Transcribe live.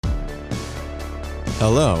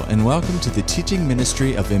Hello, and welcome to the teaching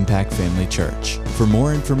ministry of Impact Family Church. For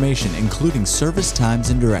more information, including service times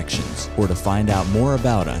and directions, or to find out more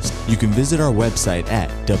about us, you can visit our website at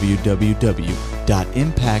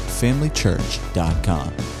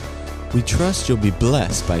www.impactfamilychurch.com. We trust you'll be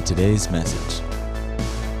blessed by today's message.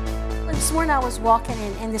 This morning I was walking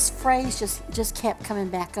and this phrase just kept coming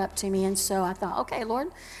back up to me, and so I thought, okay, Lord,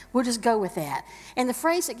 we'll just go with that. And the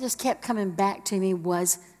phrase that just kept coming back to me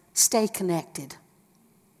was, stay connected.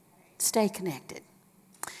 Stay connected.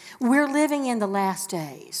 We're living in the last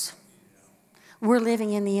days. We're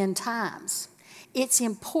living in the end times. It's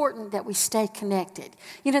important that we stay connected.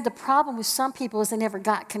 You know, the problem with some people is they never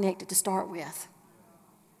got connected to start with.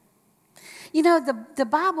 You know, the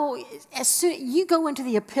Bible, as soon you go into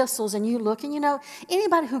the epistles and you look, and you know,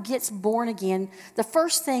 anybody who gets born again, the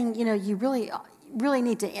first thing, you know, you really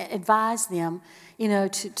need to advise them, you know,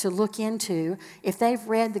 to look into, if they've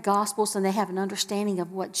read the Gospels and they have an understanding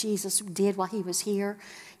of what Jesus did while he was here,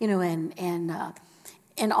 you know, and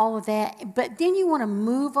all of that. But then you want to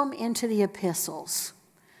move them into the epistles.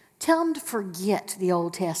 Tell them to forget the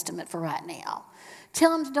Old Testament for right now.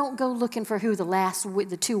 Tell them to don't go looking for who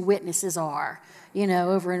the two witnesses are, you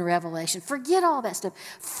know, over in Revelation. Forget all that stuff.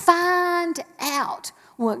 Find out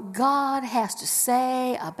what God has to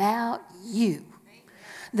say about you.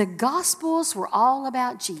 The Gospels were all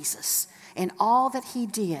about Jesus and all that he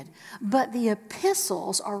did. But the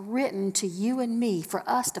epistles are written to you and me for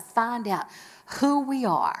us to find out who we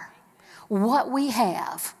are, what we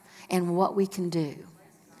have, and what we can do.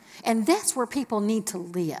 And that's where people need to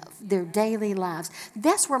live, their daily lives.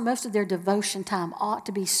 That's where most of their devotion time ought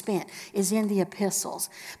to be spent, is in the epistles.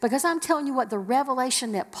 Because I'm telling you what, the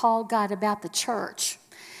revelation that Paul got about the church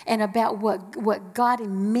and about what God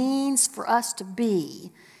means for us to be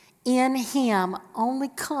in him only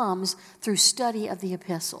comes through study of the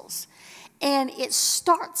epistles. And it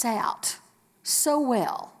starts out so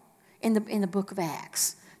well in the book of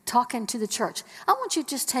Acts, talking to the church. I want you to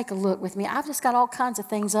just take a look with me. I've just got all kinds of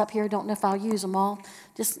things up here. Don't know if I'll use them all.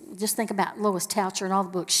 Just think about Lois Toucher and all the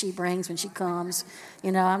books she brings when she comes.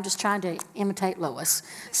 You know, I'm just trying to imitate Lois.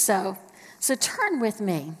 So turn with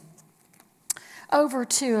me over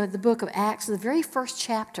to the book of Acts, the very first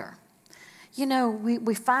chapter. You know,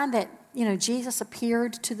 we find that, you know, Jesus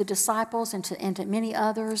appeared to the disciples and to many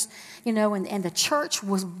others, you know, and the church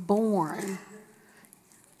was born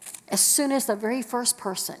as soon as the very first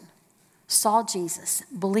person saw Jesus,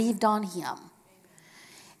 believed on him.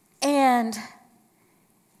 And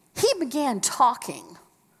he began talking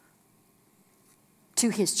to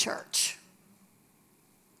his church.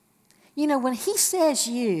 You know, when he says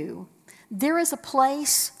you, there is a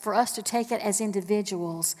place for us to take it as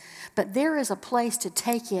individuals, but there is a place to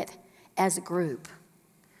take it as a group.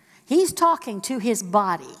 He's talking to his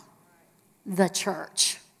body, the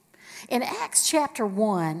church. In Acts chapter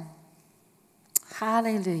 1,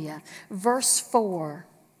 hallelujah, verse 4,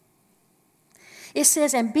 it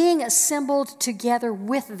says, and being assembled together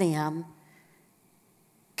with them,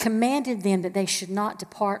 commanded them that they should not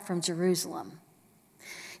depart from Jerusalem.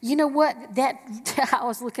 You know what? I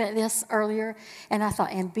was looking at this earlier, and I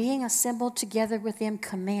thought, and being assembled together with them,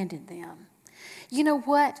 commanded them. You know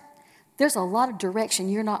what? There's a lot of direction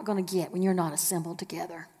you're not going to get when you're not assembled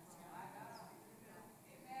together.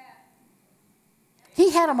 He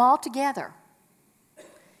had them all together.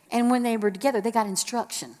 And when they were together, they got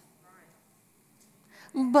instruction.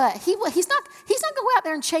 But he's not going to go out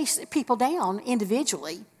there and chase people down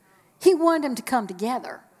individually. He wanted them to come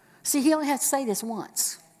together. See, he only had to say this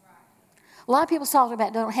once. A lot of people talk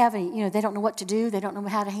about don't have any, you know, they don't know what to do. They don't know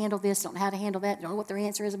how to handle this, don't know how to handle that, don't know what their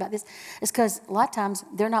answer is about this. It's because a lot of times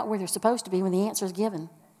they're not where they're supposed to be when the answer is given.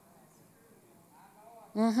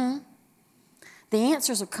 The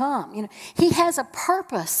answers will come. You know, he has a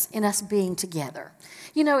purpose in us being together.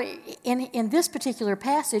 You know, in this particular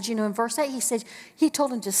passage, you know, in verse 8, he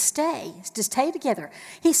told them to stay together.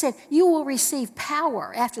 He said, you will receive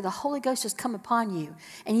power after the Holy Ghost has come upon you,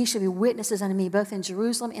 and you shall be witnesses unto me both in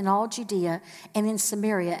Jerusalem, in all Judea, and in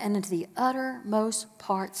Samaria, and into the uttermost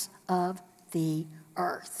parts of the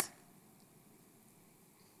earth.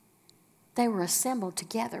 They were assembled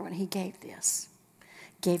together when he gave this.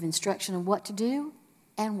 Gave instruction on what to do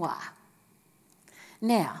and why.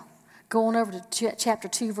 Now, going over to chapter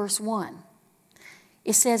 2, verse 1.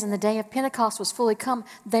 It says, and the day of Pentecost was fully come,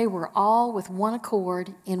 they were all with one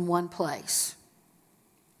accord in one place.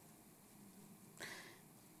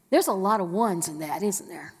 There's a lot of ones in that, isn't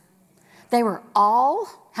there? They were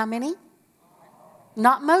all, how many?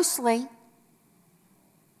 Not mostly.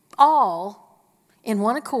 All in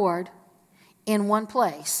one accord in one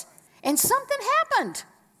place. And something happened.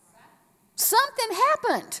 Something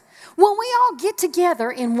happened. When we all get together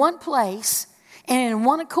in one place and in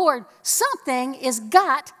one accord, something is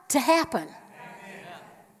got to happen.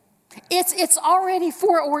 It's already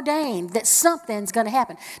foreordained that something's going to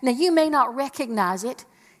happen. Now, you may not recognize it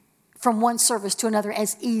from one service to another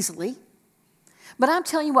as easily, but I'm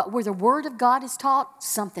telling you what, where the Word of God is taught,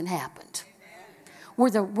 something happened. Where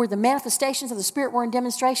the manifestations of the Spirit were in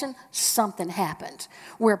demonstration, something happened.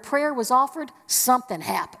 Where prayer was offered, something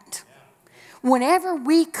happened. Whenever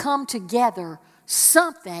we come together,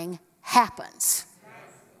 something happens.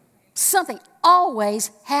 Something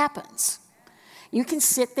always happens. You can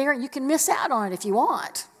sit there and you can miss out on it if you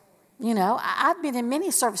want. You know, I've been in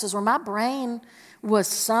many services where my brain was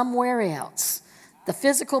somewhere else. The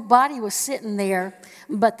physical body was sitting there,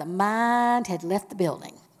 but the mind had left the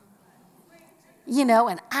building. You know,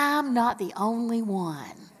 and I'm not the only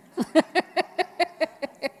one.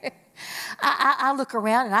 I look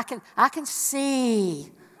around and I can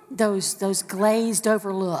see those glazed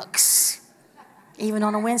over looks, even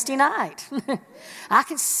on a Wednesday night. I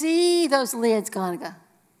can see those lids going to go.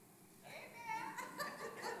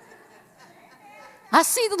 I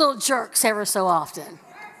see the little jerks ever so often.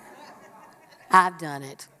 I've done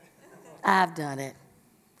it. I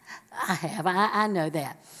have. I know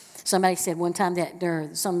that. Somebody said one time that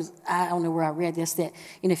I don't know where I read this, that,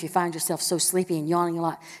 you know, if you find yourself so sleepy and yawning a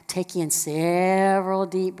lot, take in several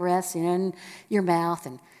deep breaths in your mouth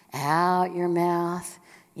and out your mouth,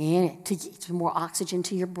 in to get some more oxygen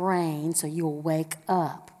to your brain so you'll wake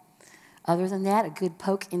up. Other than that, a good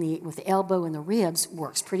poke with the elbow in the ribs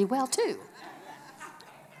works pretty well too.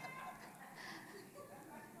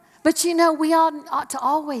 But you know, we ought to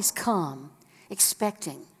always come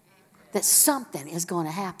expecting that something is going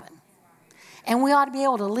to happen. And we ought to be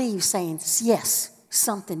able to leave saying, yes,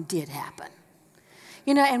 something did happen.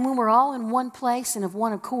 You know, and when we're all in one place and of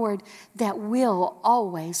one accord, that will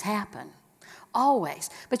always happen.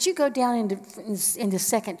 Always. But you go down into the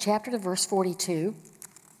second chapter to verse 42.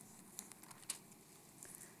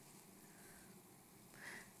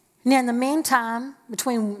 Now, in the meantime,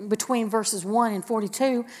 between verses 1 and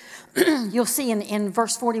 42, you'll see in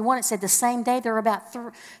verse 41, it said the same day there were about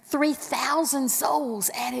 3,000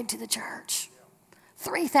 souls added to the church.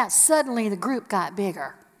 3,000. Suddenly the group got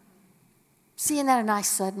bigger. Seeing that a nice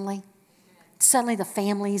suddenly? Suddenly the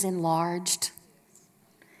family's enlarged.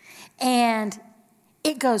 And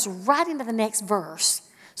it goes right into the next verse.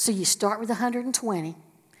 So you start with 120.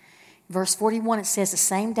 Verse 41, it says the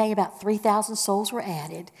same day about 3,000 souls were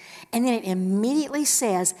added. And then it immediately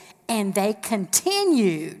says, and they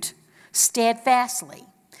continued steadfastly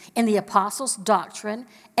in the apostles' doctrine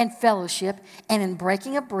and fellowship and in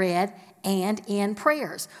breaking of bread and in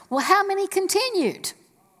prayers. Well, how many continued?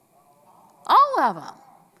 All of them.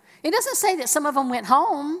 It doesn't say that some of them went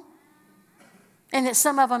home and that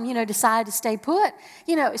some of them, you know, decided to stay put.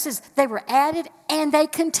 You know, it says they were added and they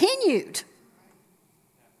continued.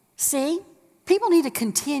 See, people need to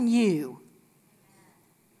continue.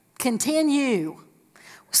 Continue.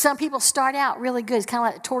 Some people start out really good. It's kind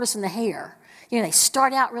of like the tortoise and the hare. You know, they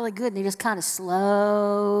start out really good and they just kind of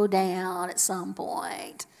slow down at some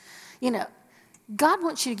point. You know, God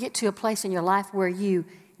wants you to get to a place in your life where you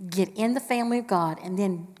get in the family of God and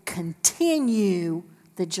then continue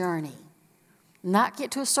the journey. Not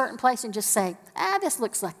get to a certain place and just say, this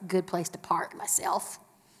looks like a good place to park myself.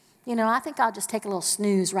 You know, I think I'll just take a little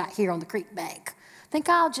snooze right here on the creek bank. I think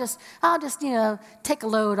I'll just, you know, take a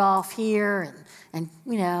load off here and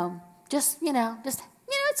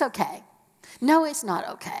it's okay. No, it's not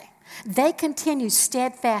okay. They continue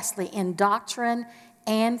steadfastly in doctrine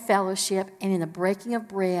and fellowship and in the breaking of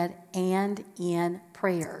bread and in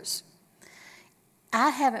prayers.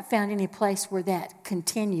 I haven't found any place where that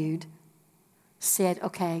continued said,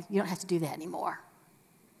 okay, you don't have to do that anymore.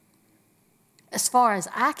 As far as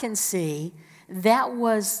I can see, that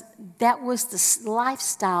was the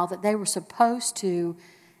lifestyle that they were supposed to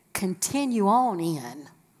continue on in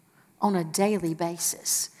on a daily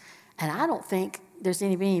basis. And I don't think there's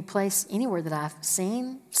any place anywhere that I've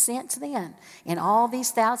seen since then, in all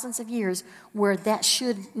these thousands of years, where that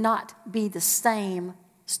should not be the same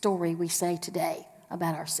story we say today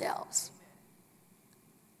about ourselves.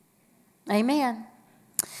 Amen.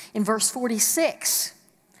 In verse 46,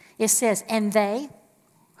 it says, and they,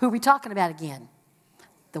 who are we talking about again?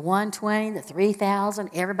 The 120, the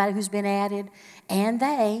 3,000, everybody who's been added, and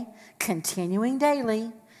they, continuing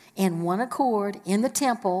daily in one accord in the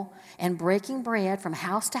temple and breaking bread from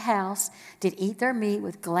house to house, did eat their meat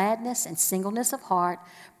with gladness and singleness of heart,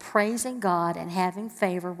 praising God and having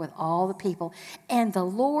favor with all the people. And the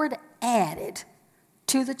Lord added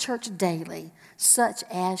to the church daily, such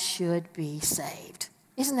as should be saved.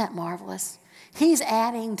 Isn't that marvelous? He's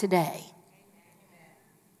adding today.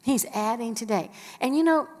 He's adding today. And you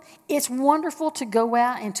know, it's wonderful to go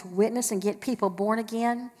out and to witness and get people born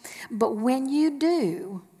again. But when you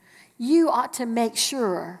do, you ought to make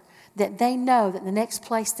sure that they know that the next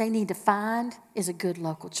place they need to find is a good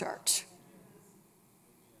local church.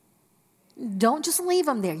 Don't just leave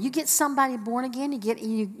them there. You get somebody born again,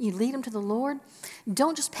 you lead them to the Lord.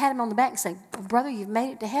 Don't just pat them on the back and say, brother, you've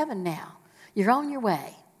made it to heaven now. You're on your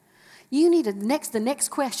way. You need the next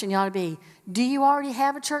question ought to be, do you already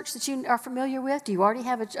have a church that you are familiar with? Do you already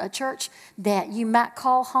have a church that you might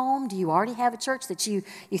call home? Do you already have a church that you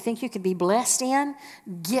think you could be blessed in?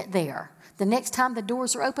 Get there. The next time the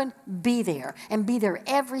doors are open, be there. And be there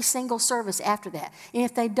every single service after that. And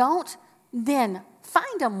if they don't, then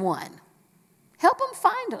find them one. Help them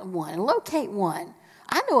find one and locate one.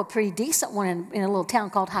 I know a pretty decent one in a little town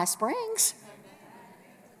called High Springs.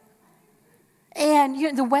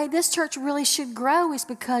 And the way this church really should grow is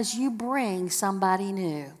because you bring somebody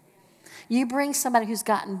new. You bring somebody who's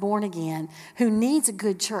gotten born again, who needs a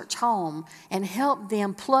good church home, and help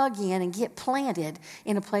them plug in and get planted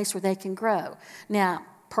in a place where they can grow. Now,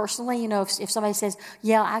 personally, if somebody says,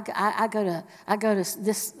 yeah, I go to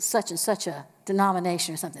this such and such a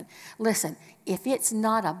denomination or something. Listen, if it's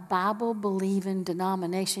not a Bible-believing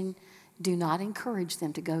denomination, do not encourage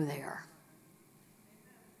them to go there.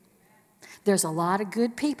 There's a lot of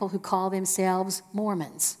good people who call themselves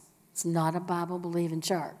Mormons. It's not a Bible-believing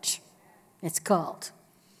church. It's a cult.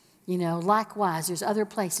 Likewise, there's other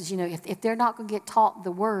places, if they're not going to get taught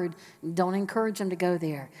the word, don't encourage them to go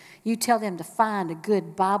there. You tell them to find a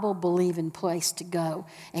good Bible-believing place to go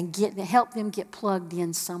and help them get plugged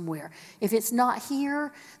in somewhere. If it's not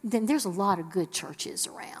here, then there's a lot of good churches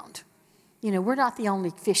around. We're not the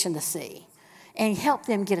only fish in the sea. And help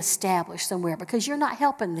them get established somewhere, because you're not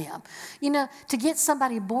helping them. To get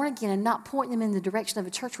somebody born again and not point them in the direction of a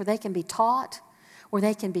church where they can be taught, where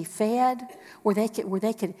they can be fed, where they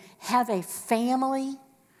could have a family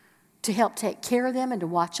to help take care of them and to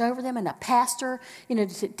watch over them, and a pastor,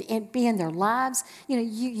 to be in their lives.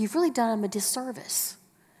 You've really done them a disservice,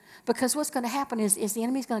 because what's going to happen is the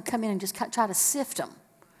enemy's going to come in and just try to sift them,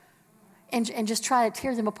 and just try to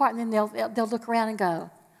tear them apart, and then they'll look around and go,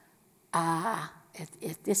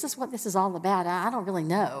 if this is what this is all about, I don't really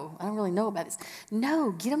know. I don't really know about this.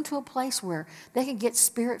 No, get them to a place where they can get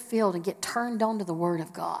Spirit-filled and get turned on to the Word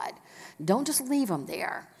of God. Don't just leave them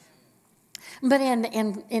there. But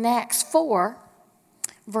in Acts 4,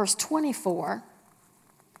 verse 24,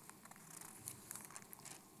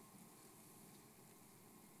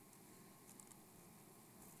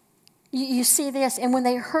 you see this, and when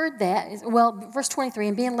they heard that, verse 23,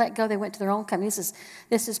 and being let go, they went to their own company.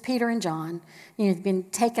 This is Peter and John. They've been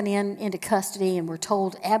taken into custody and were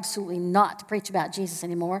told absolutely not to preach about Jesus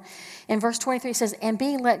anymore. And verse 23 says, and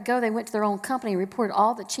being let go, they went to their own company and reported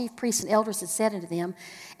all the chief priests and elders had said unto them.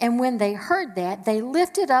 And when they heard that, they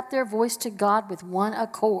lifted up their voice to God with one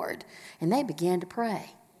accord, and they began to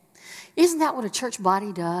pray. Isn't that what a church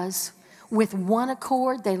body does? With one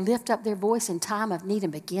accord, they lift up their voice in time of need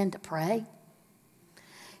and begin to pray.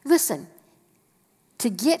 Listen, to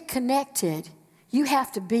get connected, you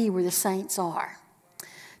have to be where the saints are.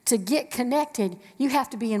 To get connected, you have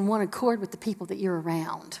to be in one accord with the people that you're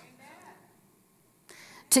around.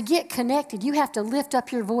 To get connected, you have to lift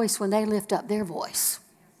up your voice when they lift up their voice.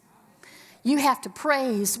 You have to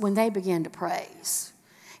praise when they begin to praise.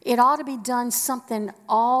 It ought to be done something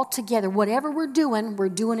all together. Whatever we're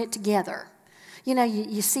doing it together.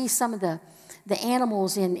 You see some of the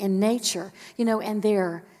animals in nature, and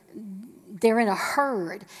they're in a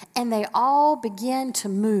herd, and they all begin to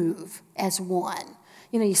move as one.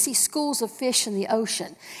 You see schools of fish in the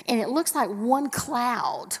ocean, and it looks like one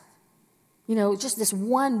cloud. Just this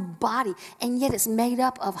one body, and yet it's made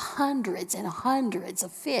up of hundreds and hundreds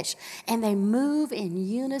of fish, and they move in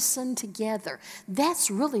unison together.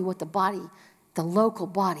 That's really what the local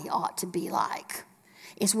body ought to be like.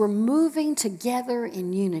 Is we're moving together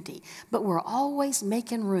in unity, but we're always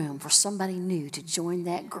making room for somebody new to join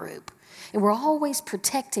that group. And we're always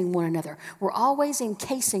protecting one another. We're always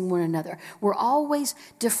encasing one another. We're always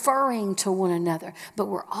deferring to one another. But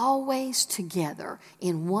we're always together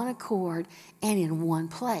in one accord and in one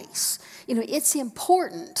place. It's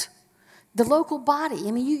important. The local body.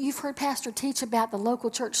 You've heard Pastor teach about the local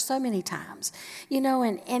church so many times.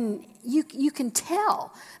 And you can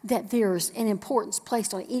tell that there's an importance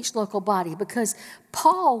placed on each local body, because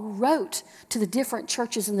Paul wrote to the different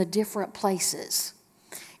churches in the different places.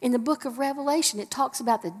 In the book of Revelation, it talks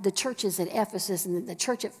about the churches at Ephesus and the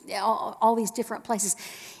church at all these different places.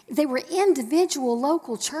 They were individual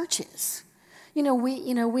local churches. We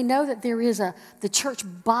know that there is the church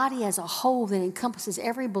body as a whole that encompasses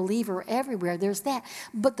every believer everywhere. There's that.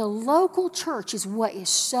 But the local church is what is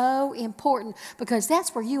so important, because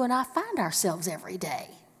that's where you and I find ourselves every day.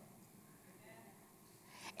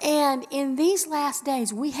 And in these last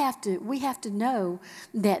days, we have to know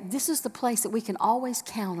that this is the place that we can always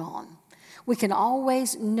count on. We can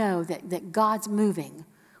always know that God's moving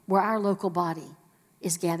where our local body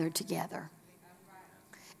is gathered together.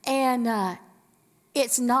 And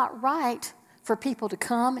it's not right for people to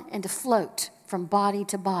come and to float from body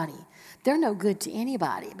to body. They're no good to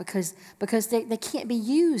anybody because they can't be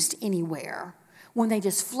used anywhere when they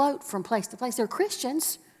just float from place to place. They're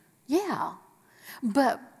Christians, yeah.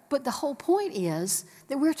 But the whole point is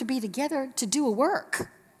that we're to be together to do a work.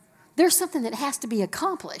 There's something that has to be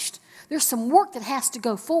accomplished. There's some work that has to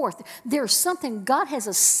go forth. There's something God has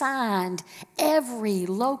assigned every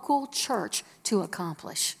local church to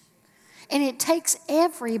accomplish. And it takes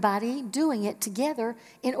everybody doing it together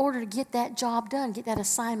in order to get that job done, get that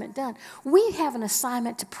assignment done. We have an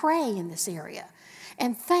assignment to pray in this area.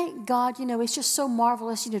 And thank God, it's just so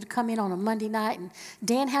marvelous, to come in on a Monday night. And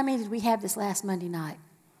Dan, how many did we have this last Monday night?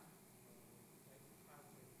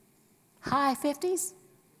 High 50s?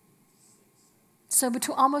 So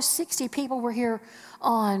between almost 60 people were here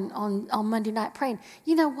on Monday night praying.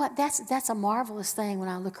 You know what? That's a marvelous thing when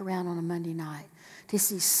I look around on a Monday night, to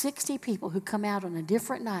see 60 people who come out on a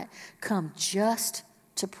different night come just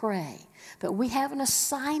to pray. But we have an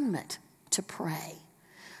assignment to pray.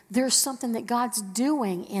 There's something that God's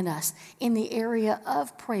doing in us in the area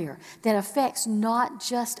of prayer that affects not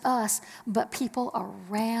just us, but people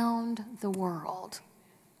around the world.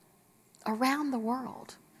 Around the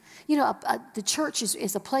world. The church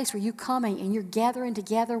is a place where you come and you're gathering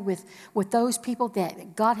together with those people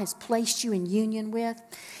that God has placed you in union with.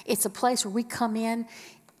 It's a place where we come in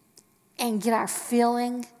and get our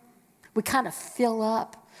filling. We kind of fill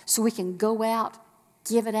up so we can go out,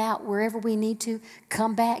 give it out wherever we need to,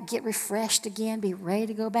 come back, get refreshed again, be ready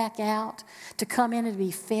to go back out, to come in and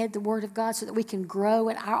be fed the Word of God so that we can grow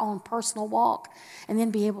in our own personal walk and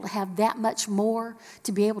then be able to have that much more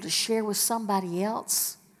to be able to share with somebody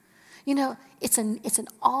else. It's an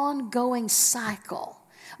ongoing cycle,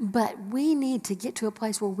 but we need to get to a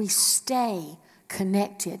place where we stay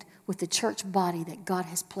connected with the church body that God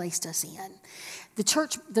has placed us in. The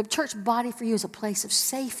church body for you is a place of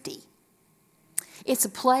safety. It's a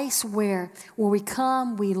place where we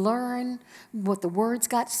come, we learn what the Word's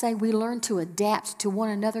got to say. We learn to adapt to one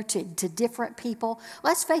another, to different people.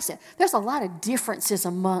 Let's face it, there's a lot of differences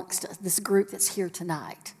amongst this group that's here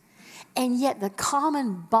tonight. And yet the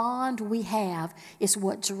common bond we have is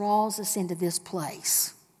what draws us into this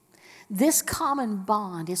place. This common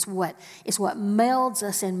bond is what melds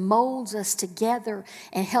us and molds us together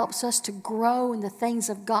and helps us to grow in the things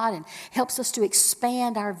of God and helps us to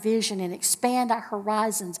expand our vision and expand our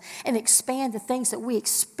horizons and expand the things that we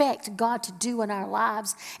expect God to do in our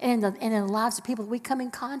lives and in the lives of people that we come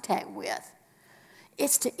in contact with.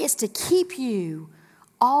 It's to keep you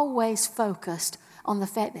always focused on the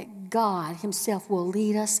fact that God Himself will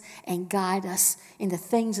lead us and guide us in the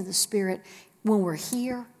things of the Spirit when we're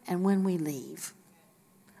here and when we leave.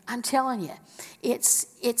 I'm telling you,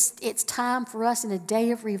 it's time for us in a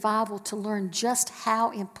day of revival to learn just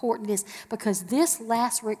how important it is, because this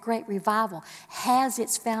last great revival has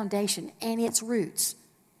its foundation and its roots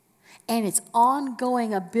and its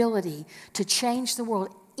ongoing ability to change the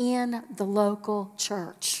world in the local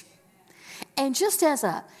church. And just as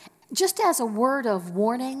a word of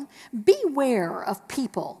warning, beware of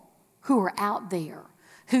people who are out there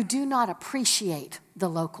who do not appreciate the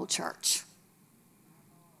local church.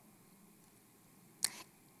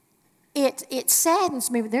 It saddens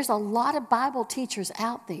me, but there's a lot of Bible teachers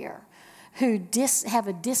out there who have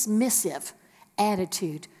a dismissive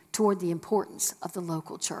attitude toward the importance of the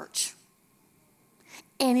local church.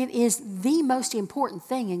 And it is the most important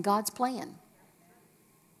thing in God's plan.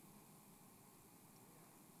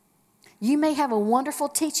 You may have a wonderful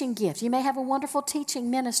teaching gift. You may have a wonderful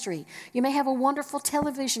teaching ministry. You may have a wonderful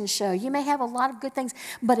television show. You may have a lot of good things.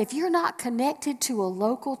 But if you're not connected to a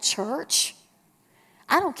local church,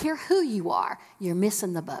 I don't care who you are, you're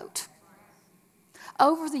missing the boat.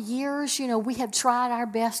 Over the years, we have tried our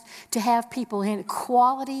best to have people in,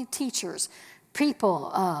 quality teachers,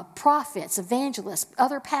 people, prophets, evangelists,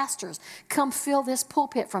 other pastors come fill this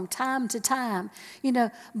pulpit from time to time,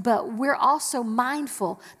 but we're also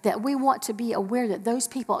mindful that we want to be aware that those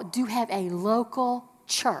people do have a local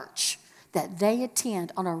church that they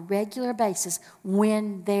attend on a regular basis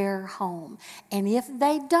when they're home. And if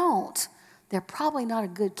they don't, they're probably not a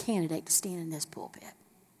good candidate to stand in this pulpit.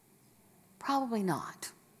 Probably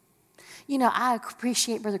not. You know, I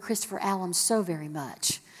appreciate Brother Christopher Allen so very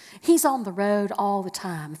much. He's on the road all the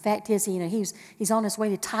time. The fact is, you know, he's on his way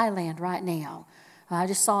to Thailand right now. I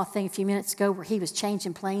just saw a thing a few minutes ago where he was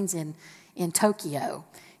changing planes in Tokyo,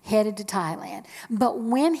 headed to Thailand. But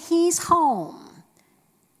when he's home,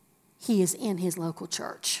 he is in his local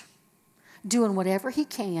church, doing whatever he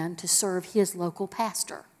can to serve his local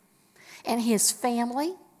pastor. And his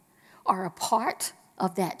family are a part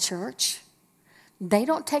of that church. They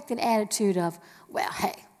don't take the attitude of, well,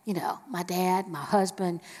 hey, you know, my dad, my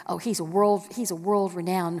husband, oh, he's a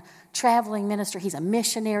world-renowned traveling minister. He's a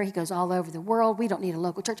missionary. He goes all over the world. We don't need a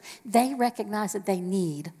local church. They recognize that they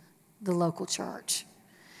need the local church.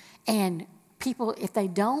 And people, if they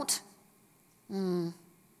don't, no,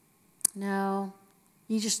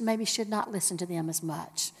 you just maybe should not listen to them as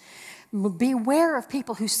much. Beware of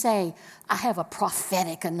people who say, I have a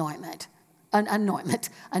prophetic anointing.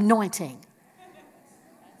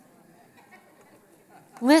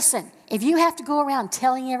 Listen, if you have to go around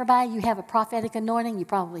telling everybody you have a prophetic anointing, you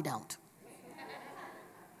probably don't.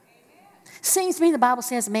 Seems to me the Bible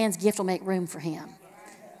says a man's gift will make room for him.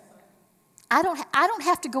 I don't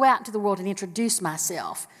have to go out into the world and introduce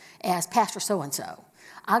myself as Pastor so-and-so.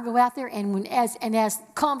 I'll go out there, and as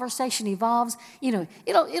conversation evolves, you know,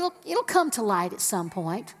 it'll come to light at some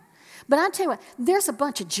point. But I tell you what, there's a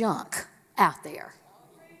bunch of junk out there.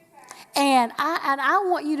 And I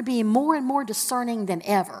want you to be more and more discerning than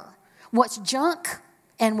ever. What's junk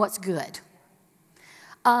and what's good.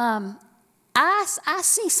 I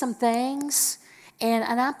see some things, and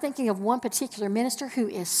I'm thinking of one particular minister who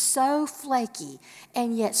is so flaky,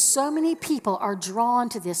 and yet so many people are drawn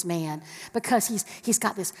to this man because he's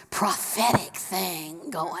got this prophetic thing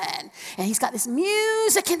going, and he's got this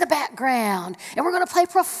music in the background, and we're going to play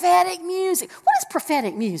prophetic music. What is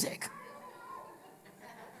prophetic music?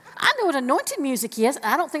 I know what anointed music is, and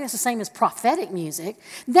I don't think it's the same as prophetic music.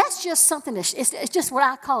 That's just something, it's just what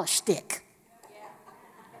I call a shtick.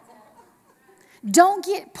 Don't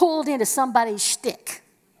get pulled into somebody's shtick.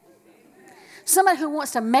 Somebody who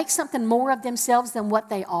wants to make something more of themselves than what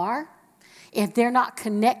they are, if they're not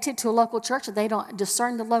connected to a local church, or they don't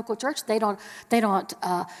discern the local church, they don't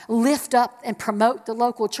lift up and promote the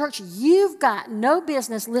local church, you've got no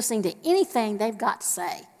business listening to anything they've got to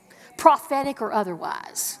say, prophetic or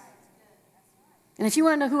otherwise. And if you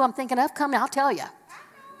want to know who I'm thinking of, come, I'll tell you.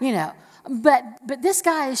 You know, but this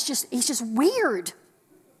guy is he's just weird.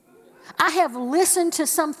 I have listened to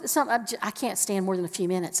some. I can't stand more than a few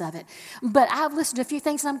minutes of it, but I've listened to a few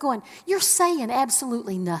things, and I'm going, you're saying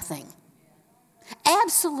absolutely nothing.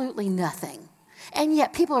 Absolutely nothing. And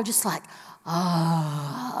yet people are just like,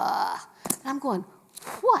 And I'm going,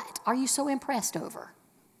 what are you so impressed over?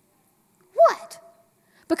 What?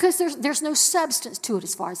 Because there's no substance to it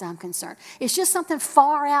as far as I'm concerned. It's just something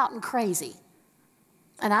far out and crazy.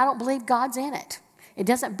 And I don't believe God's in it. It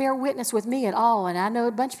doesn't bear witness with me at all, and I know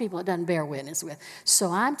a bunch of people it doesn't bear witness with.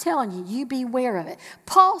 So I'm telling you, you beware of it.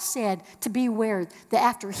 Paul said to beware that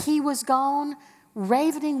after he was gone,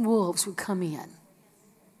 ravening wolves would come in.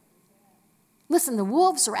 Listen, the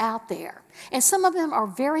wolves are out there, and some of them are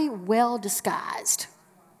very well disguised.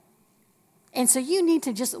 And so you need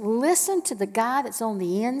to just listen to the guy that's on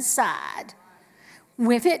the inside.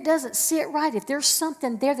 If it doesn't sit right, if there's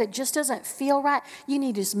something there that just doesn't feel right, you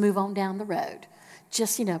need to just move on down the road.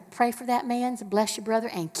 Just, pray for that man, bless your brother,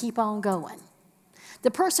 and keep on going.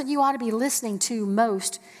 The person you ought to be listening to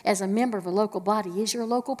most as a member of a local body is your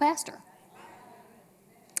local pastor.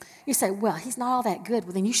 You say, well, he's not all that good.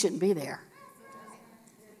 Well, then you shouldn't be there.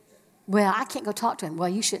 Well, I can't go talk to him. Well,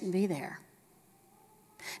 you shouldn't be there.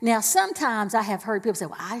 Now, sometimes I have heard people say,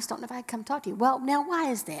 well, I just don't know if I can come talk to you. Well, now,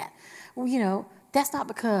 why is that? Well, that's not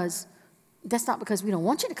because we don't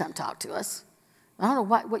want you to come talk to us. I don't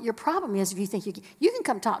know what your problem is if you think you can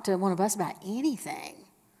come talk to one of us about anything,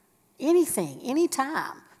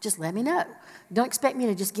 anytime. Just let me know. Don't expect me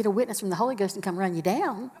to just get a witness from the Holy Ghost and come run you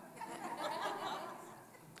down.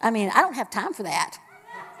 I don't have time for that.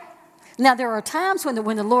 Now, there are times when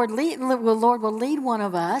the Lord will lead one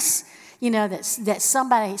of us,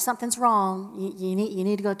 that something's wrong. You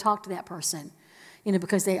need to go talk to that person.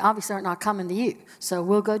 Because they obviously are not coming to you. So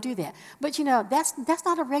we'll go do that. But, that's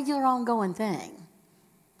not a regular ongoing thing.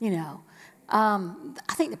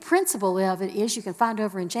 I think the principle of it is you can find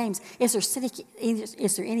over in James,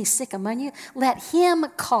 is there any sick among you? Let him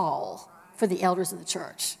call for the elders of the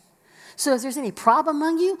church. So if there's any problem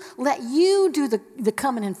among you, let you do the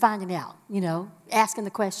coming and finding out, asking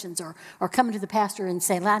the questions or coming to the pastor and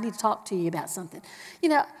saying, I need to talk to you about something.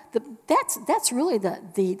 That's really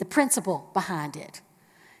the principle behind it.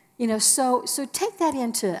 So take that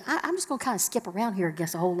into, I'm just going to kind of skip around here, I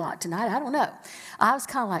guess, a whole lot tonight. I don't know. I was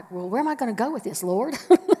kind of like, well, where am I going to go with this, Lord?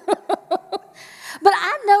 But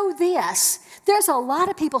I know this. There's a lot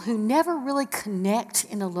of people who never really connect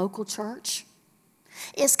in a local church.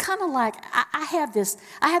 It's kind of like I have this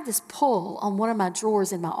pull on one of my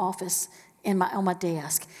drawers in my office on my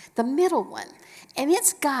desk, the middle one. And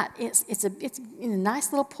it's a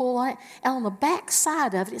nice little pull on it. And on the back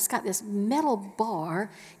side of it, it's got this metal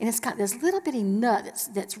bar, and it's got this little bitty nut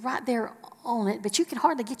that's right there on it, but you can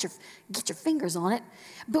hardly get your fingers on it.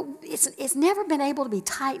 But it's never been able to be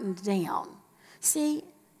tightened down. See,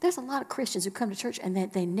 there's a lot of Christians who come to church and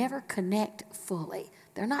they never connect fully.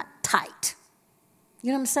 They're not tight. You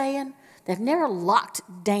know what I'm saying? They've never locked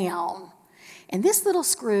down. And this little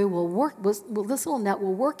screw this little nut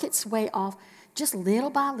will work its way off just little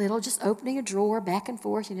by little, just opening a drawer back and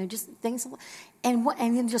forth, just things, and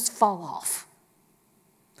then just fall off.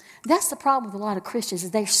 That's the problem with a lot of Christians,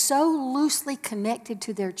 is they're so loosely connected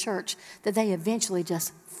to their church that they eventually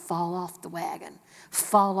just fall off the wagon,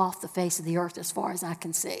 fall off the face of the earth as far as I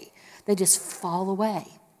can see. They just fall away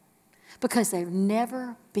because they've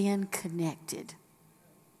never been connected.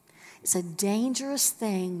 It's a dangerous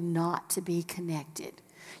thing not to be connected.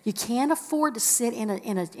 You can't afford to sit in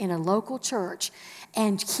a local church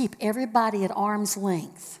and keep everybody at arm's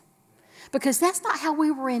length, because that's not how we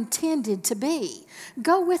were intended to be.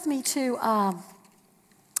 Go with me to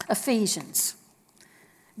Ephesians.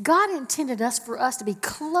 God intended for us to be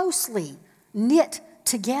closely knit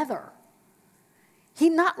together. He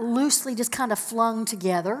not loosely just kind of flung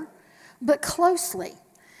together, but closely.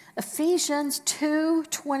 Ephesians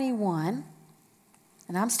 2:21,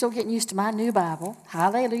 and I'm still getting used to my new Bible.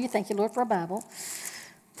 Hallelujah, thank you, Lord, for a Bible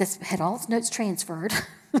that's had all its notes transferred.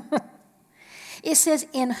 It says,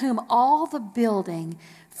 in whom all the building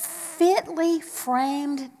fitly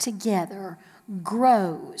framed together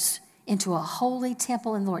grows into a holy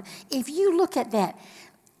temple in the Lord. If you look at that,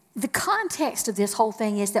 the context of this whole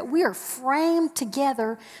thing is that we are framed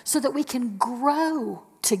together so that we can grow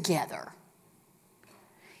together.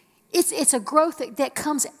 It's a growth that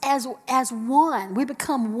comes as one. We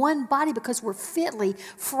become one body because we're fitly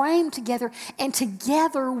framed together, and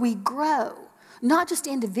together we grow. Not just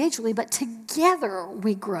individually, but together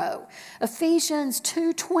we grow. Ephesians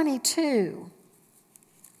 2:22.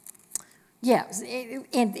 Yeah,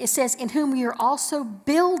 and it says, in whom we are also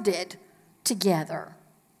builded together.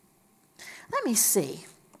 Let me see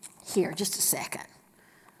here just a second.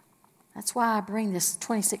 That's why I bring this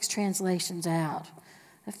 26 translations out.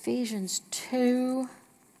 Ephesians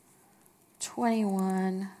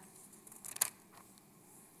 2:21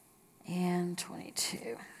 and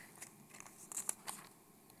 22.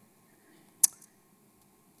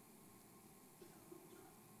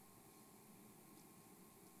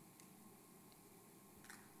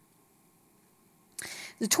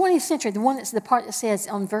 The 20th century, the part that says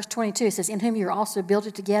on verse 22, it says, in whom you are also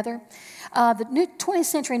builded together. The 20th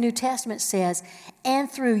century New Testament says, and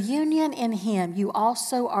through union in him, you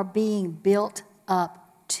also are being built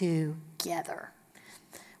up together.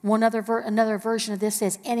 Another version of this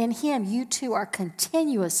says, and in him, you two are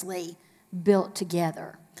continuously built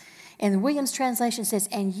together. And the Williams translation says,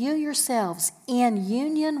 and you yourselves, in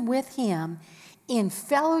union with him, in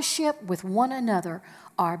fellowship with one another,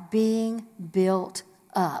 are being built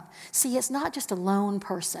up. See, it's not just a lone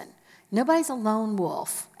person. Nobody's a lone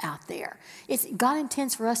wolf out there. God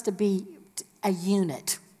intends for us to be a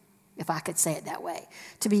unit, if I could say it that way,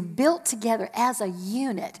 to be built together as a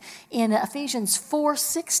unit. In Ephesians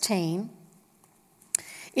 4:16,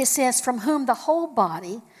 it says, from whom the whole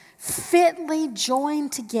body, fitly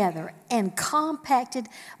joined together and compacted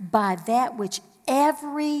by that which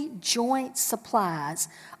every joint supplies,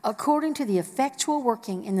 according to the effectual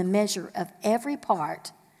working in the measure of every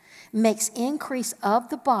part, makes increase of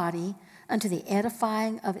the body unto the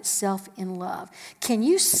edifying of itself in love. Can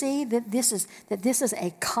you see that this is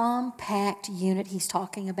a compact unit he's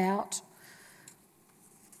talking about?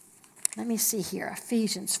 Let me see here,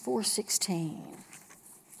 Ephesians 4:16.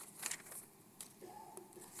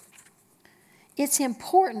 It's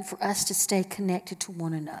important for us to stay connected to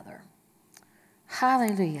one another.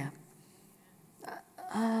 Hallelujah.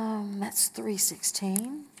 That's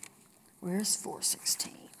 3:16. Where's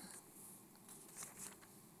 4:16?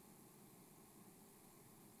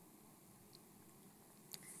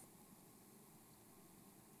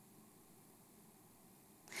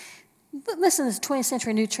 Listen, this 20th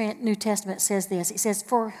century New Testament says this. It says,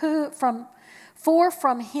 for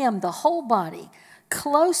from him the whole body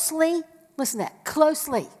closely, listen to that,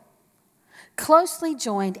 closely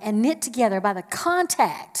joined and knit together by the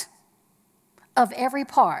contact of every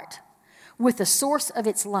part with the source of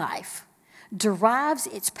its life, derives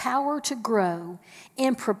its power to grow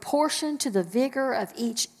in proportion to the vigor of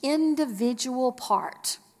each individual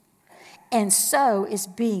part, and so is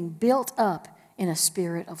being built up in a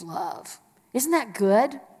spirit of love. Isn't that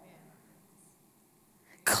good?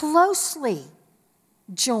 Closely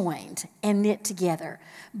joined and knit together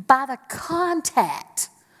by the contact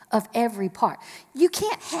of every part. You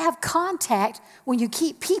can't have contact when you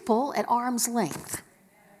keep people at arm's length.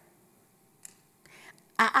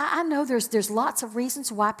 I know there's lots of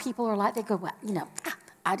reasons why people are like, they go, well,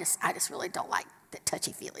 I just really don't like the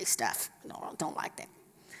touchy-feely stuff. No, I don't like that.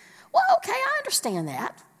 Well, okay, I understand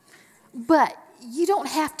that. But you don't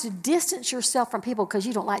have to distance yourself from people because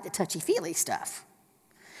you don't like the touchy-feely stuff.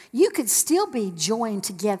 You could still be joined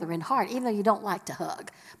together in heart, even though you don't like to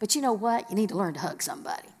hug. But you know what? You need to learn to hug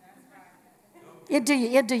somebody. It'll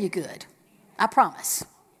do you good. I promise.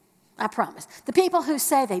 The people who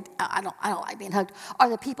say I don't like being hugged are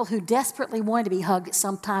the people who desperately wanted to be hugged at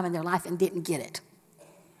some time in their life and didn't get it.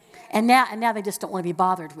 And now they just don't want to be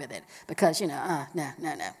bothered with it because, no.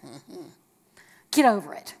 Mm-hmm. Get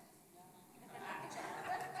over it.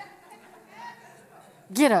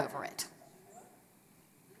 Get over it.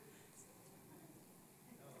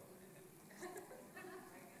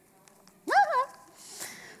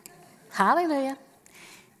 Hallelujah.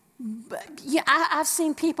 But, yeah, I've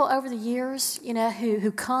seen people over the years,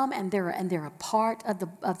 who come and they're a part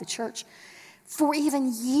of the church for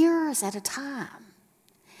even years at a time,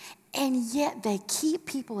 and yet they keep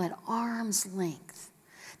people at arm's length.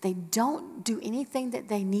 They don't do anything that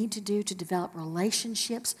they need to do to develop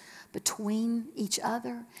relationships between each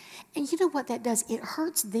other. And you know what that does? It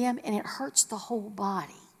hurts them and it hurts the whole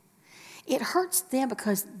body. It hurts them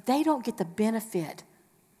because they don't get the benefit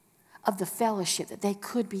of the fellowship that they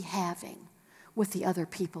could be having with the other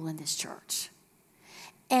people in this church.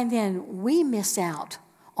 And then we miss out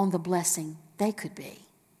on the blessing they could be.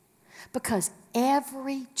 Because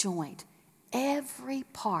every joint, every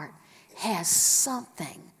part has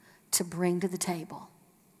something to bring to the table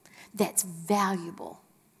that's valuable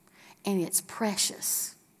and it's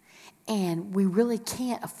precious. And we really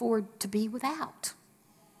can't afford to be without.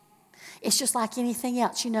 It's just like anything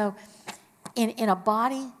else. In a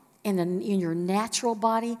body, in your natural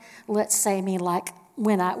body, let's say, like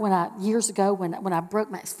when I years ago when I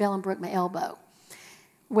fell and broke my elbow.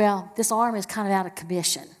 Well, this arm is kind of out of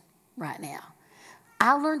commission right now.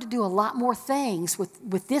 I learned to do a lot more things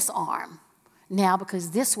with this arm now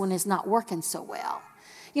because this one is not working so well.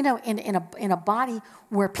 In a body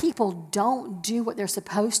where people don't do what they're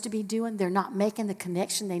supposed to be doing, they're not making the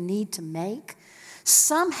connection they need to make.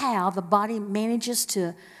 Somehow the body manages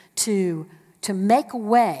to make a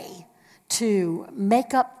way to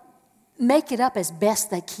make it up as best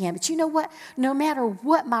they can. But you know what? No matter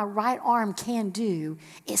what my right arm can do,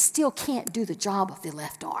 it still can't do the job of the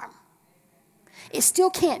left arm. It still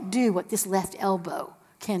can't do what this left elbow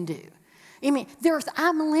can do.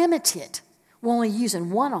 I'm limited with only using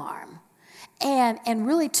one arm. And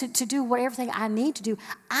really to do everything I need to do,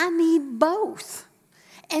 I need both.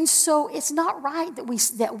 And so it's not right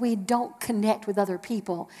that we don't connect with other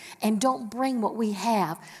people and don't bring what we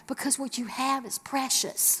have, because what you have is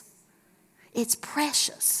precious. It's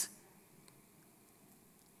precious.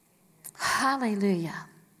 Hallelujah.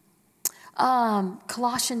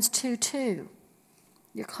 Colossians 2:2.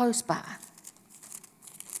 You're close by.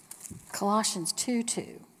 Colossians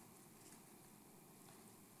 2:2.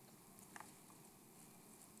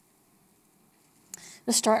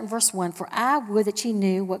 Let's start in verse 1. For I would that ye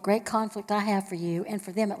knew what great conflict I have for you and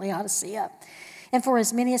for them at Laodicea, and for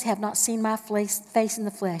as many as have not seen my face in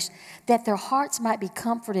the flesh, that their hearts might be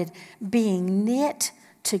comforted, being knit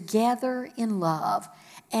together in love,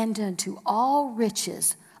 and unto all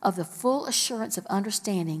riches of the full assurance of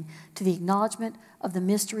understanding, to the acknowledgement of the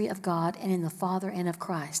mystery of God and in the Father and of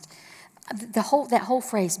Christ. That whole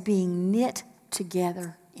phrase, being knit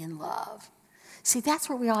together in love. See, that's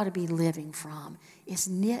where we ought to be living from, is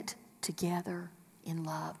knit together in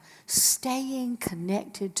love, staying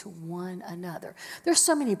connected to one another. There's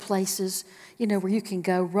so many places, where you can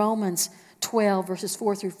go. Romans 12, verses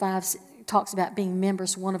 4 through 5 talks about being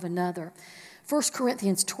members one of another. 1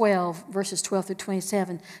 Corinthians 12, verses 12 through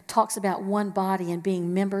 27 talks about one body and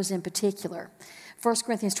being members in particular. 1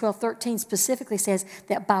 Corinthians 12:13 specifically says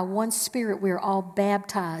that by one Spirit we are all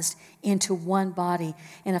baptized into one body.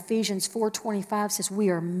 And Ephesians 4:25 says we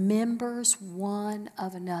are members one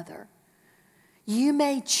of another. You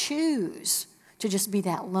may choose to just be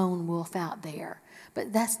that lone wolf out there,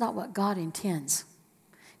 but that's not what God intends.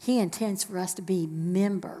 He intends for us to be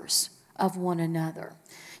members of one another.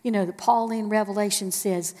 You know, the Pauline Revelation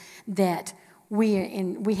says that we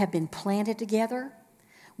have been planted together.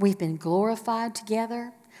 We've been glorified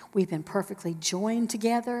together. We've been perfectly joined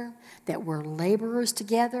together, that we're laborers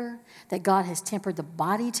together, that God has tempered the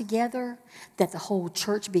body together, that the whole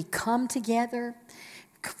church become together.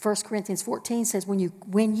 1 Corinthians 14 says when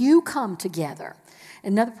you come together.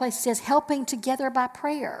 Another place says helping together by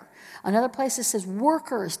prayer. Another place it says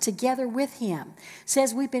workers together with him. It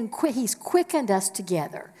says he's quickened us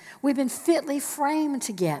together. We've been fitly framed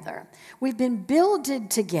together. We've been builded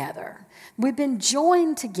together. We've been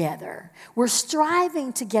joined together. We're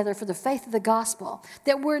striving together for the faith of the gospel.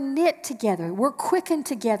 That we're knit together. We're quickened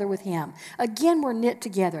together with him. Again, we're knit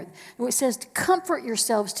together. It says to comfort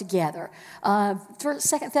yourselves together. 2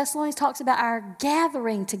 Thessalonians talks about our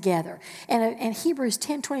gathering together. And Hebrews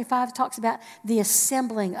 10:25 talks about the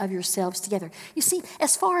assembling of yourselves together. You see,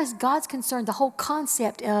 as far as God's concerned, the whole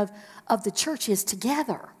concept of the church is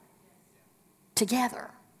together.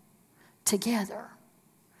 Together. Together.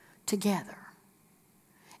 Together.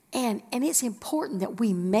 And it's important that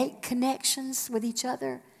we make connections with each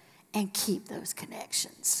other and keep those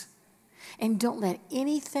connections. And don't let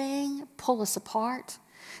anything pull us apart.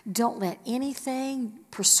 Don't let anything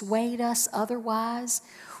persuade us otherwise.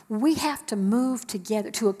 We have to move together.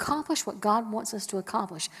 To accomplish what God wants us to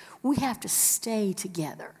accomplish, we have to stay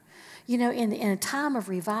together. You know, in a time of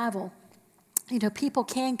revival, you know, people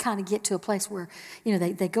can kind of get to a place where, you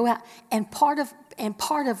know, they go out, and part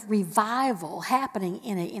of revival happening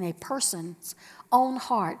in a person's own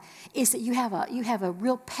heart is that you have a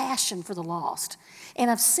real passion for the lost. And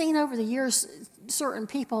I've seen over the years certain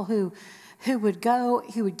people who would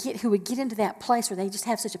get into that place where they just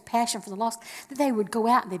have such a passion for the lost that they would go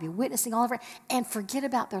out and they'd be witnessing all over it and forget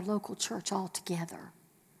about their local church altogether.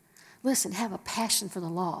 Listen, have a passion for the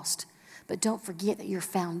lost, but don't forget that your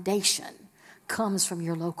foundation comes from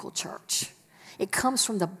your local church. It comes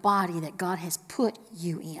from the body that God has put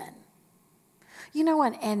you in. You know,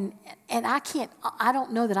 and I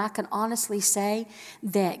don't know that I can honestly say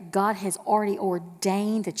that God has already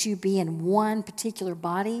ordained that you be in one particular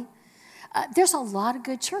body. There's a lot of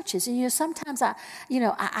good churches. And, you know, sometimes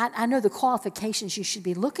I know the qualifications you should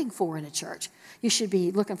be looking for in a church. You should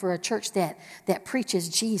be looking for a church that preaches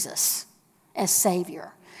Jesus as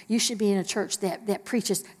Savior. You should be in a church that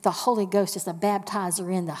preaches the Holy Ghost as the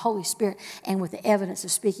baptizer in the Holy Spirit and with the evidence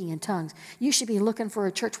of speaking in tongues. You should be looking for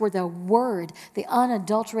a church where the word, the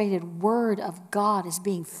unadulterated word of God is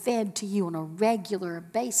being fed to you on a regular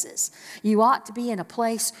basis. You ought to be in a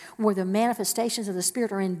place where the manifestations of the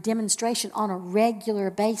Spirit are in demonstration on a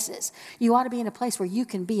regular basis. You ought to be in a place where you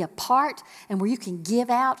can be a part and where you can give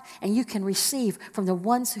out and you can receive from the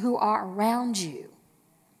ones who are around you.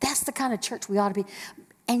 That's the kind of church we ought to be.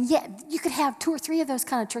 And yet, you could have 2 or 3 of those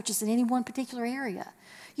kind of churches in any one particular area.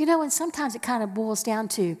 You know, and sometimes it kind of boils down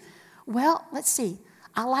to, well, let's see,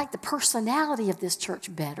 I like the personality of this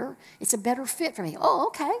church better. It's a better fit for me. Oh,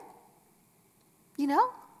 okay. You know?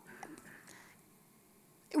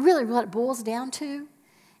 Really, what it boils down to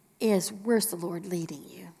is, where's the Lord leading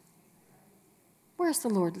you? Where's the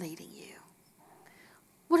Lord leading you?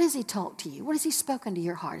 What has he talked to you? What has he spoken to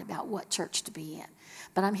your heart about what church to be in?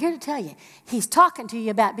 But I'm here to tell you, he's talking to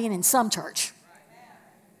you about being in some church.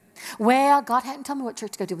 Well, God hadn't told me what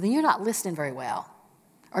church to go to. Well, then you're not listening very well.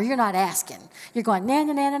 Or you're not asking. You're going, na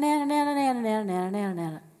na na na na na na na na na na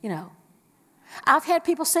na. You know. I've had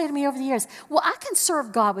people say to me over the years, well, I can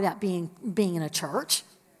serve God without being in a church.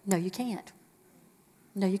 No, you can't.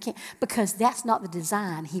 No, you can't. Because that's not the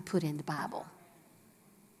design he put in the Bible.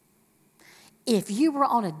 If you were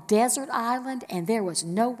on a desert island and there was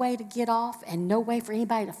no way to get off and no way for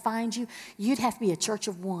anybody to find you, you'd have to be a church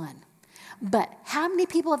of one. But how many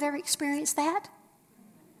people have ever experienced that?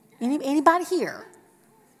 Anybody here?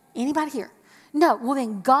 Anybody here? No. Well,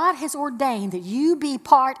 then God has ordained that you be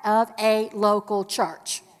part of a local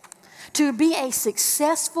church. To be a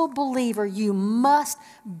successful believer, you must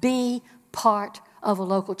be part of a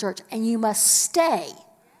local church, and you must stay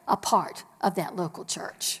a part of that local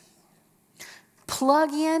church.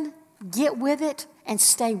 Plug in, get with it, and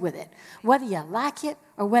stay with it, whether you like it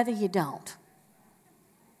or whether you don't.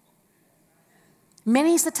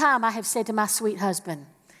 Many's the time I have said to my sweet husband,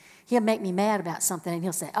 he'll make me mad about something, and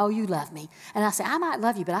he'll say, oh, you love me. And I say, I might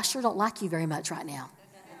love you, but I sure don't like you very much right now.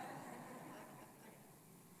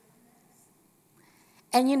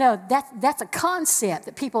 And that's a concept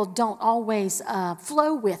that people don't always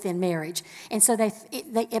flow with in marriage. And so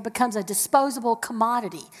it becomes a disposable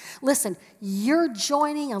commodity. Listen, you're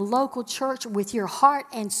joining a local church with your heart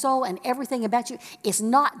and soul and everything about you is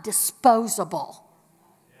not disposable.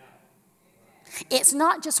 It's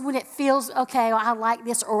not just when it feels, okay, I like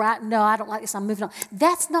this, or no, I don't like this, I'm moving on.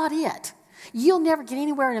 That's not it. You'll never get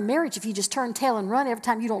anywhere in a marriage if you just turn tail and run every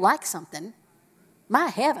time you don't like something. My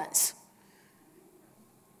heavens.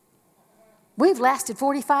 We've lasted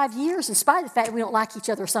 45 years in spite of the fact that we don't like each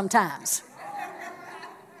other sometimes.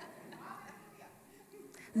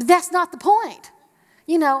 That's not the point.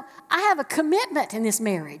 I have a commitment in this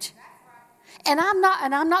marriage. And I am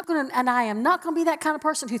not going to be that kind of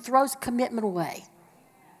person who throws a commitment away.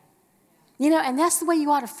 And that's the way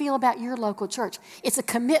you ought to feel about your local church. It's a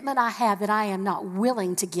commitment I have that I am not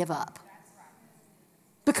willing to give up.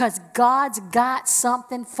 Because God's got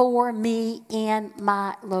something for me in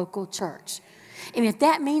my local church. And if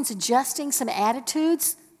that means adjusting some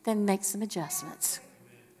attitudes, then make some adjustments.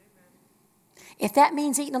 If that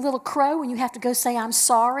means eating a little crow and you have to go say, I'm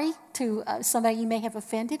sorry to somebody you may have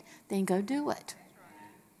offended, then go do it.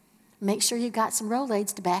 Make sure you've got some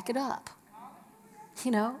Rolaids to back it up.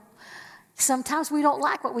 Sometimes we don't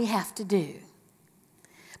like what we have to do.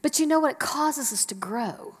 But you know what? It causes us to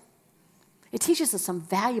grow. It teaches us some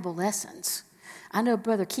valuable lessons. I know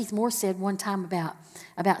Brother Keith Moore said one time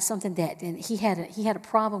about something that he had a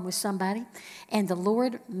problem with somebody, and the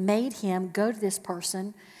Lord made him go to this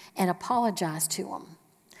person and apologize to him.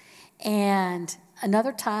 And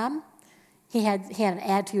another time, he had an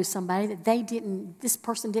attitude with somebody that this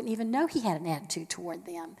person didn't even know he had an attitude toward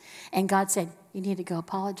them. And God said, you need to go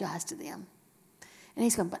apologize to them. And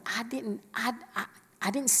he's going, but I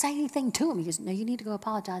didn't say anything to him. He goes, no, you need to go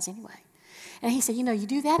apologize anyway. And he said, you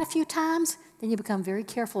do that a few times, then you become very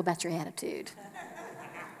careful about your attitude.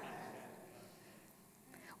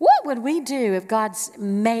 What would we do if God's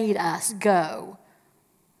made us go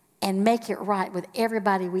and make it right with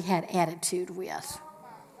everybody we had attitude with?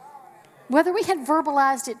 Whether we had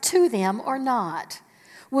verbalized it to them or not,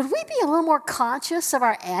 would we be a little more conscious of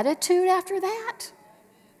our attitude after that?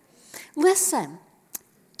 Listen,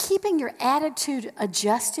 keeping your attitude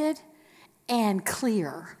adjusted and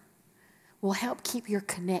clear will help keep your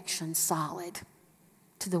connection solid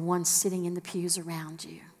to the ones sitting in the pews around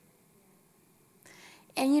you.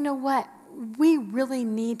 And you know what? We really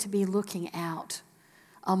need to be looking out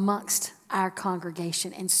amongst our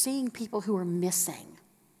congregation and seeing people who are missing.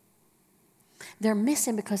 They're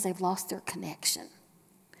missing because they've lost their connection.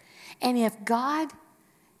 And if God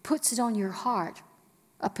puts it on your heart,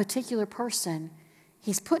 a particular person,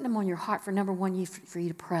 He's putting them on your heart for number one, for you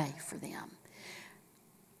to pray for them.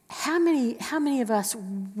 How many of us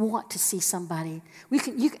want to see somebody?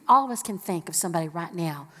 All of us can think of somebody right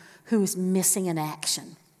now who is missing in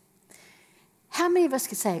action. How many of us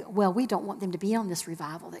could say, well, we don't want them to be on this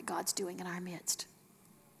revival that God's doing in our midst?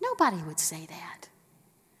 Nobody would say that.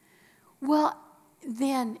 Well,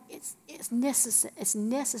 then it's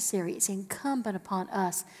necessary, it's incumbent upon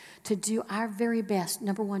us to do our very best,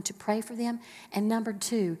 number one, to pray for them, and number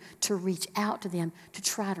two, to reach out to them, to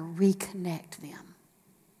try to reconnect them.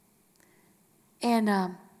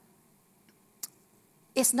 And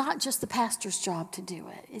it's not just the pastor's job to do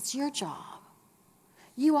it. It's your job.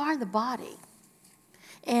 You are the body.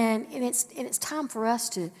 And it's time for us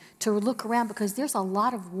to look around, because there's a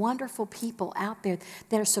lot of wonderful people out there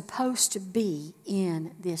that are supposed to be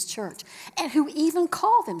in this church and who even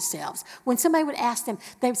call themselves. When somebody would ask them,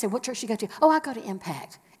 they would say, what church do you go to? Oh, I go to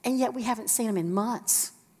Impact. And yet we haven't seen them in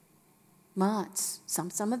months.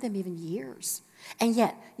 Some of them even years. And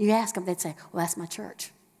yet you ask them, they'd say, well, that's my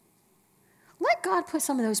church. Let God put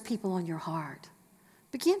some of those people on your heart.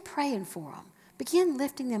 Begin praying for them. Begin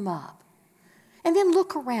lifting them up. And then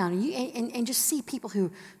look around and just see people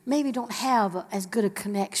who maybe don't have as good a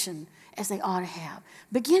connection as they ought to have.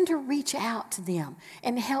 Begin to reach out to them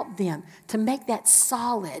and help them to make that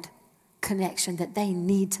solid connection that they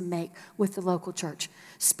need to make with the local church.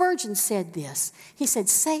 Spurgeon said this. He said,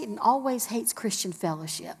 Satan always hates Christian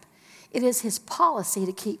fellowship. It is his policy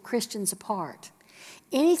to keep Christians apart.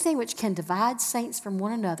 Anything which can divide saints from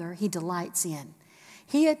one another, he delights in.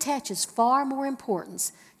 He attaches far more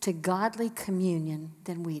importance to godly communion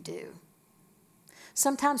than we do.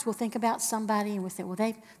 Sometimes we'll think about somebody and we'll think,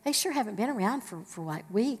 well, they sure haven't been around for like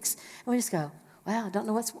weeks. And we just go, well, I don't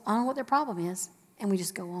know what their problem is. And we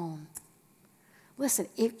just go on. Listen,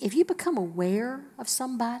 if you become aware of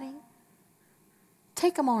somebody,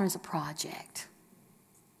 take them on as a project.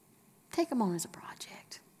 Take them on as a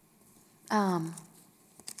project.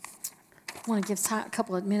 I want to give a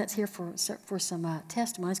couple of minutes here for some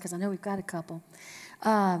testimonies, because I know we've got a couple.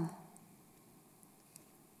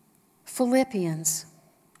 Philippians,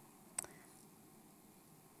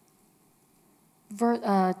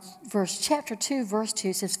 chapter 2, verse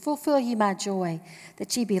 2 says, "Fulfill ye my joy,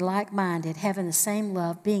 that ye be like-minded, having the same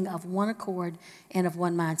love, being of one accord and of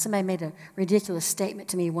one mind." Somebody made a ridiculous statement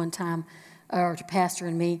to me one time, or to Pastor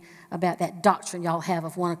and me, about that doctrine y'all have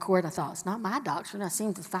of one accord. I thought, it's not my doctrine. I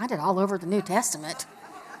seem to find it all over the New Testament.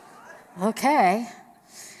 Okay.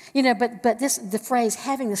 But the phrase,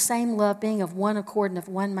 having the same love, being of one accord and of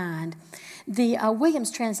one mind, the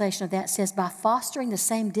Williams translation of that says, by fostering the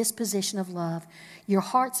same disposition of love, your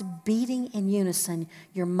hearts beating in unison,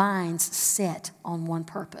 your minds set on one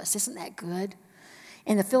purpose. Isn't that good?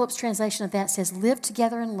 And the Phillips translation of that says, live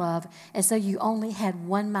together in love as though you only had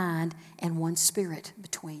one mind and one spirit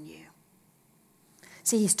between you.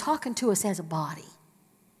 See, he's talking to us as a body.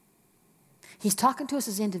 He's talking to us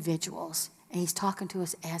as individuals, and he's talking to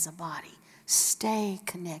us as a body. Stay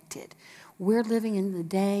connected. We're living in the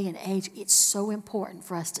day and age. It's so important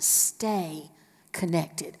for us to stay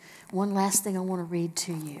connected. One last thing I want to read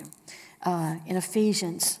to you. In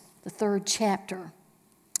Ephesians, the 3rd chapter,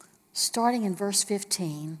 starting in verse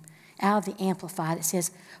 15, out of the Amplified, it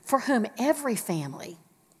says, "For whom every family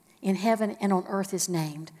in heaven and on earth is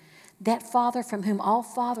named, that Father from whom all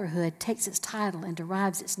fatherhood takes its title and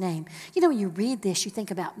derives its name." When you read this, you think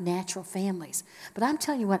about natural families. But I'm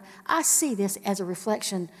telling you what, I see this as a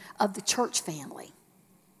reflection of the church family.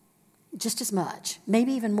 Just as much,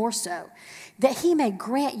 maybe even more so. That he may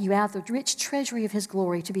grant you out of the rich treasury of his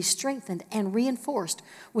glory to be strengthened and reinforced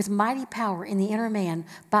with mighty power in the inner man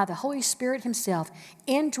by the Holy Spirit himself,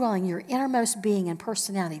 indwelling your innermost being and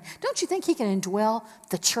personality. Don't you think he can indwell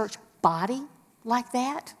the church body like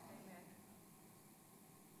that?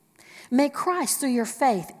 May Christ, through your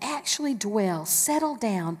faith, actually dwell, settle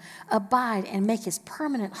down, abide, and make his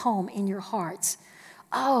permanent home in your hearts.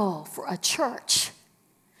 Oh, for a church,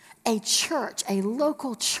 a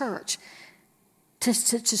local church, to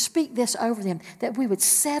speak this over them, that we would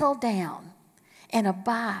settle down and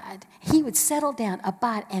abide. He would settle down,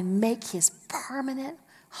 abide, and make his permanent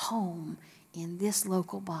home in this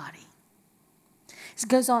local body. It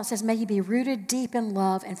goes on, it says, may you be rooted deep in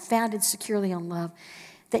love and founded securely on love,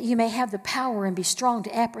 that you may have the power and be strong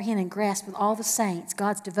to apprehend and grasp with all the saints,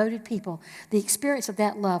 God's devoted people, the experience of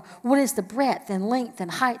that love. What is the breadth and length and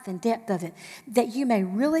height and depth of it? That you may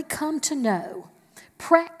really come to know,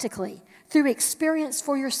 practically, through experience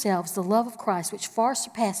for yourselves, the love of Christ, which far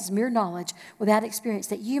surpasses mere knowledge without experience,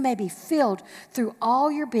 that you may be filled through all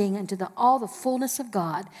your being into all the fullness of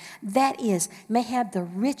God. That is, may have the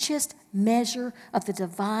richest measure of the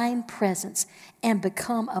divine presence and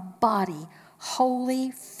become a body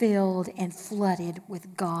wholly filled and flooded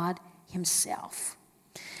with God himself.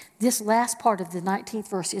 This last part of the 19th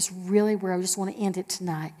verse is really where I just want to end it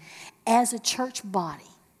tonight. As a church body,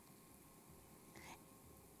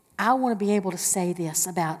 I want to be able to say this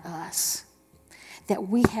about us, that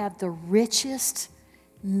we have the richest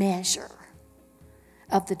measure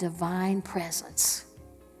of the divine presence,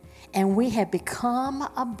 and we have become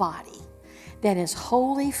a body that is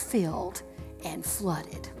wholly filled and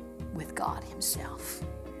flooded with God himself.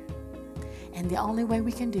 And the only way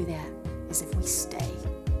we can do that is if we stay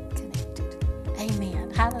connected. Amen.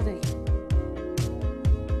 Hallelujah.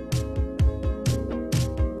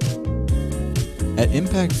 At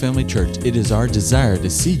Impact Family Church, it is our desire to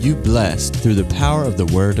see you blessed through the power of the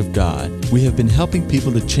Word of God. We have been helping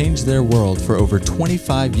people to change their world for over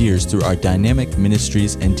 25 years through our dynamic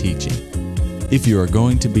ministries and teaching. If you are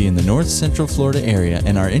going to be in the North Central Florida area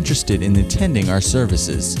and are interested in attending our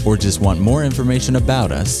services, or just want more information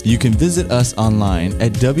about us, you can visit us online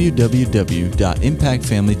at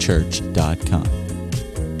www.impactfamilychurch.com.